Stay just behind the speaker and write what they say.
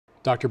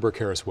Dr. Burke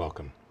Harris,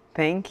 welcome.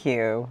 Thank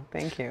you.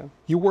 Thank you.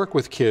 You work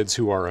with kids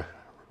who are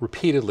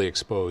repeatedly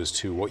exposed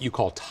to what you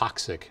call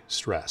toxic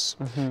stress.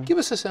 Give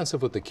us a sense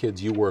of what the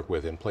kids you work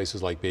with in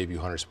places like Bayview,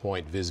 Hunters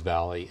Point, Viz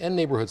Valley, and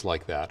neighborhoods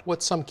like that.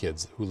 What some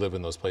kids who live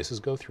in those places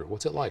go through.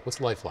 What's it like?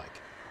 What's life like?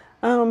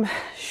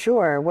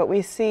 Sure. What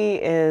we see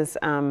is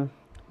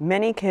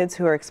many kids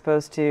who are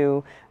exposed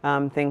to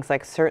things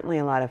like certainly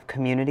a lot of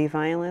community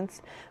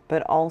violence,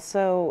 but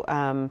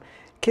also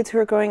kids who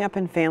are growing up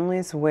in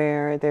families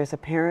where there's a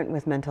parent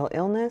with mental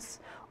illness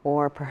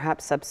or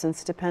perhaps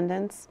substance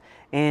dependence,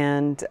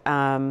 and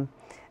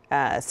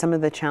some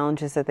of the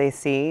challenges that they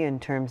see in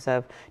terms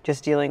of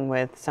just dealing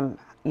with some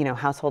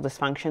household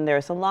dysfunction.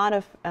 There's a lot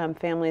of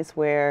families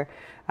where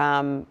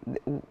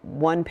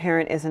one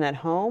parent isn't at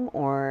home,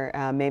 or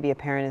maybe a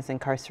parent is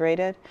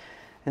incarcerated,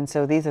 and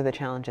so these are the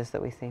challenges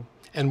that we see.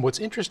 And what's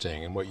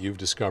interesting, and what you've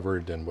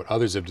discovered and what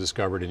others have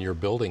discovered and you're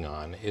building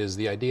on, is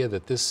the idea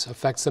that this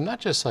affects them not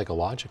just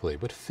psychologically,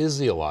 but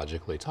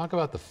physiologically. Talk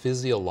about the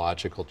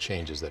physiological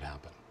changes that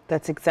happen.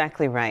 That's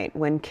exactly right.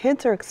 When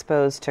kids are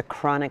exposed to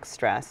chronic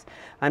stress,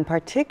 and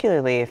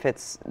particularly if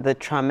it's the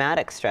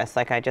traumatic stress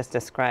like I just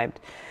described,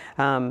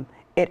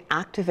 it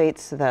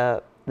activates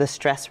the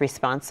stress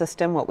response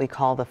system, what we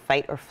call the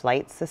fight or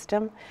flight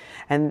system,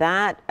 and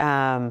that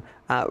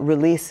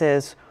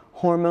releases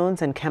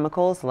hormones and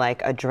chemicals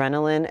like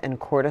adrenaline and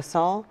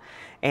cortisol.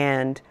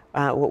 And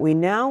what we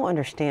now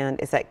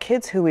understand is that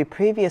kids who we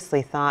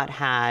previously thought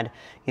had,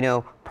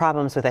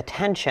 problems with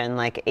attention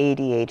like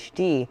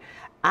ADHD,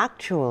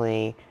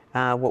 actually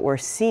what we're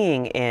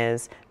seeing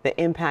is the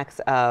impacts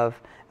of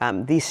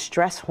these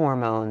stress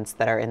hormones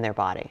that are in their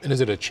body. And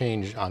is it a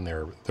change on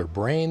their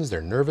brains,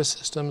 their nervous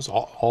systems,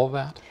 all of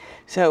that?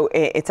 So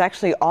it's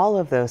actually all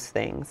of those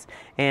things.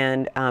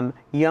 And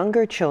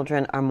younger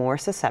children are more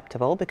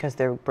susceptible because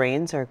their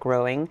brains are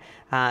growing,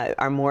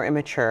 are more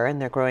immature,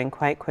 and they're growing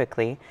quite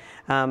quickly.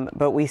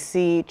 But we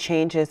see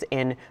changes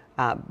in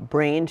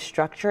brain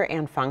structure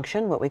and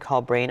function, what we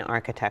call brain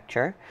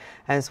architecture,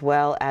 as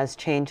well as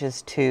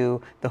changes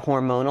to the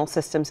hormonal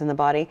systems in the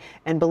body,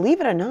 and believe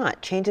it or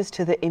not, changes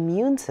to the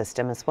immune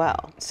system as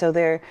well. So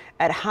they're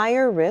at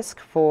higher risk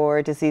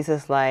for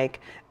diseases like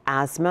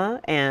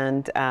asthma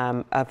and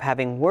of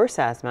having worse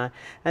asthma,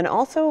 and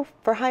also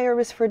for higher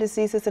risk for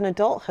diseases in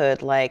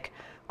adulthood like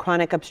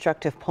chronic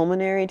obstructive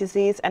pulmonary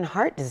disease and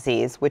heart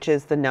disease, which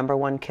is the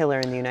 #1 killer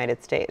in the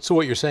United States. So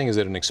what you're saying is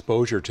that an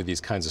exposure to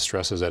these kinds of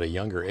stresses at a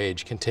younger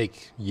age can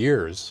take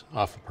years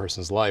off a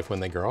person's life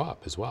when they grow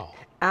up as well.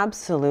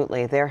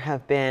 Absolutely. There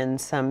have been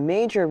some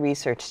major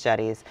research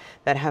studies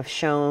that have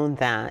shown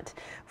that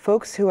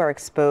folks who are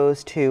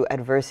exposed to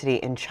adversity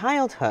in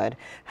childhood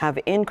have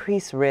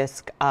increased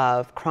risk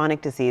of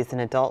chronic disease in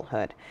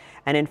adulthood.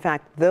 And in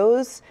fact,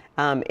 those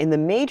in the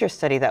major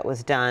study that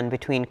was done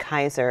between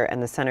Kaiser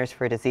and the Centers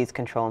for Disease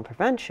Control and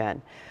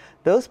Prevention,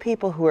 those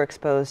people who were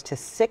exposed to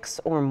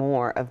 6 or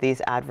more of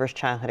these adverse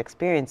childhood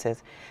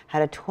experiences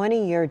had a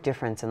 20-year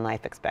difference in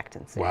life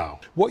expectancy. Wow.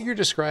 What you're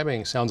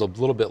describing sounds a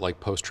little bit like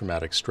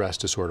post-traumatic stress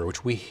disorder,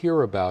 which we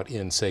hear about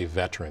in, say,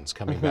 veterans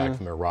coming back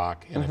from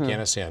Iraq and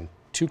Afghanistan.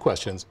 2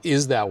 questions.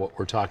 Is that what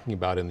we're talking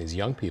about in these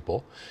young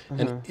people?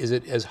 And is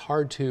it as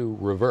hard to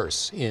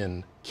reverse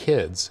in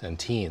kids and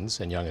teens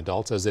and young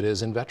adults as it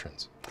is in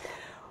veterans?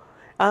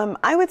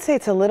 I would say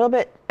it's a little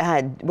bit,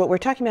 what we're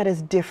talking about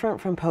is different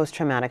from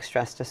post-traumatic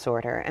stress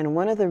disorder. And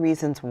one of the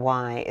reasons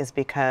why is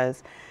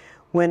because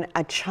when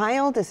a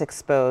child is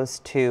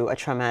exposed to a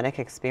traumatic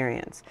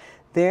experience,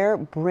 their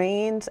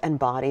brains and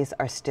bodies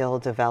are still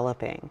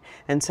developing.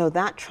 And so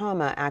that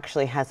trauma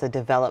actually has a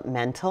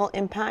developmental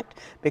impact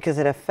because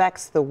it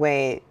affects the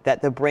way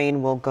that the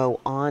brain will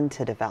go on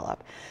to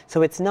develop.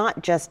 So it's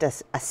not just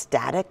a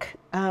static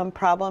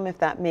problem, if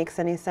that makes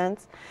any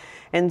sense.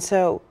 And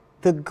so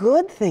the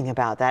good thing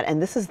about that,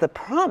 and this is the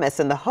promise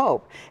and the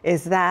hope,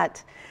 is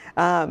that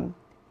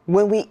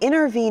when we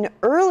intervene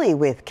early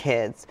with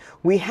kids,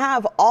 we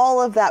have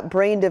all of that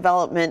brain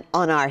development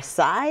on our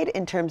side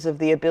in terms of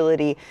the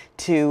ability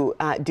to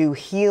do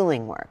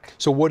healing work.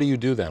 So what do you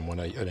do then when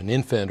an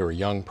infant or a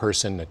young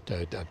person, a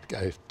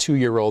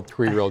 2-year-old,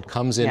 3-year-old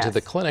comes into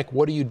the clinic?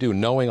 What do you do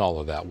knowing all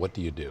of that? What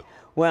do you do?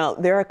 Well,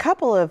 there are a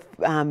couple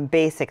of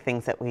basic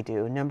things that we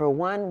do.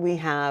 #1, we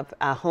have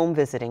a home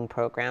visiting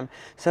program.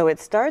 So it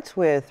starts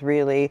with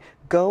really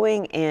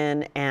going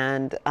in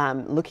and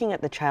looking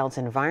at the child's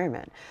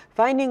environment,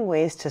 finding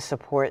ways to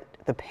support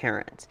the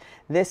parents.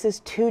 This is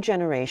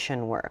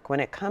 2-generation work. When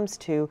it comes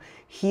to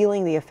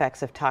healing the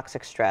effects of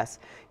toxic stress,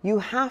 you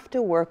have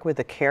to work with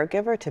the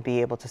caregiver to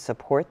be able to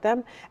support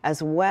them,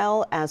 as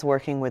well as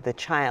working with the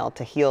child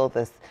to heal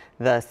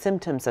the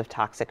symptoms of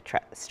toxic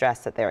stress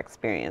that they're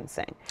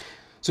experiencing.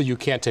 So you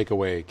can't take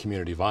away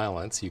community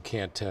violence. You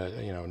can't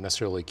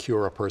necessarily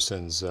cure a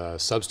person's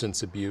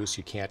substance abuse.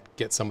 You can't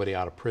get somebody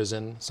out of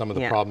prison, some of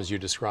the problems you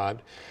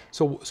described.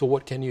 So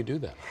what can you do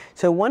then?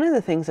 So one of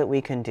the things that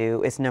we can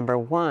do is,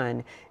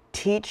 #1,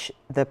 teach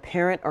the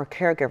parent or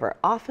caregiver.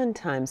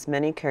 Oftentimes,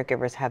 many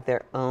caregivers have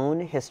their own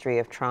history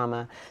of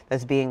trauma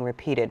that's being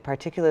repeated.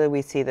 Particularly,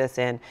 we see this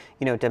in,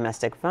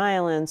 domestic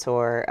violence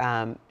or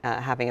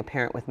having a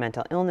parent with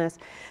mental illness.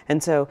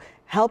 And so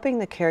helping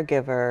the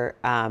caregiver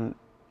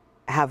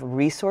have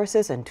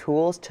resources and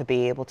tools to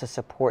be able to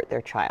support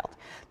their child.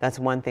 That's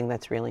one thing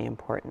that's really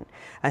important.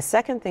 A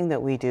second thing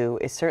that we do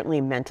is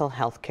certainly mental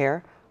health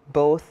care,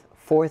 both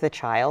for the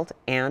child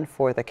and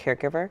for the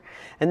caregiver.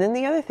 And then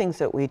the other things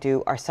that we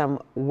do are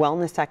some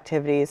wellness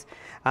activities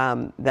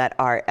that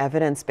are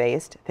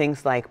evidence-based,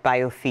 things like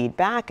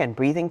biofeedback and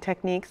breathing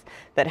techniques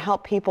that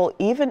help people,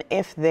 even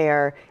if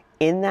they're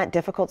in that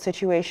difficult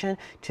situation,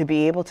 to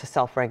be able to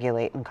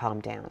self-regulate and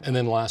calm down. And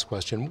then last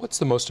question, what's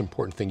the most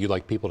important thing you'd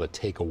like people to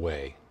take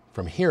away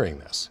from hearing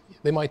this?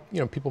 They might,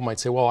 people might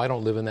say, well, I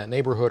don't live in that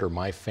neighborhood, or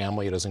my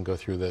family doesn't go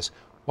through this.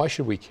 Why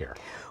should we care?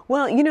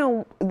 Well,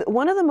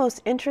 one of the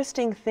most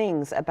interesting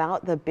things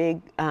about the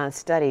big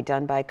study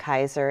done by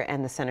Kaiser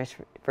and the Centers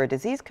for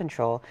Disease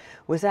Control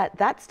was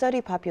that study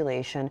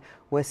population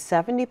was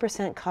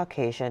 70%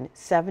 Caucasian,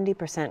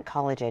 70%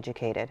 college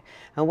educated.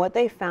 And what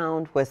they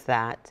found was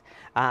that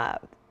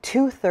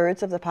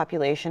 2/3 of the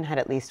population had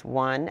at least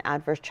one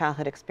adverse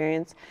childhood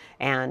experience,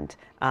 and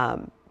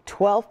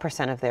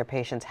 12% of their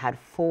patients had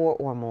 4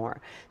 or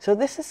more. So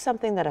this is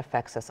something that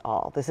affects us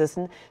all. This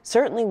isn't,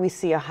 certainly we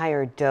see a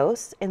higher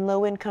dose in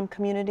low-income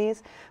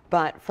communities,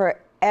 but for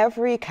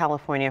every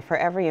California, for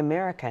every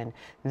American,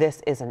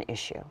 this is an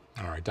issue.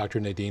 All right, Dr.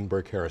 Nadine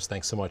Burke Harris,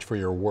 thanks so much for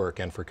your work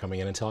and for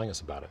coming in and telling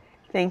us about it.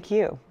 Thank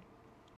you.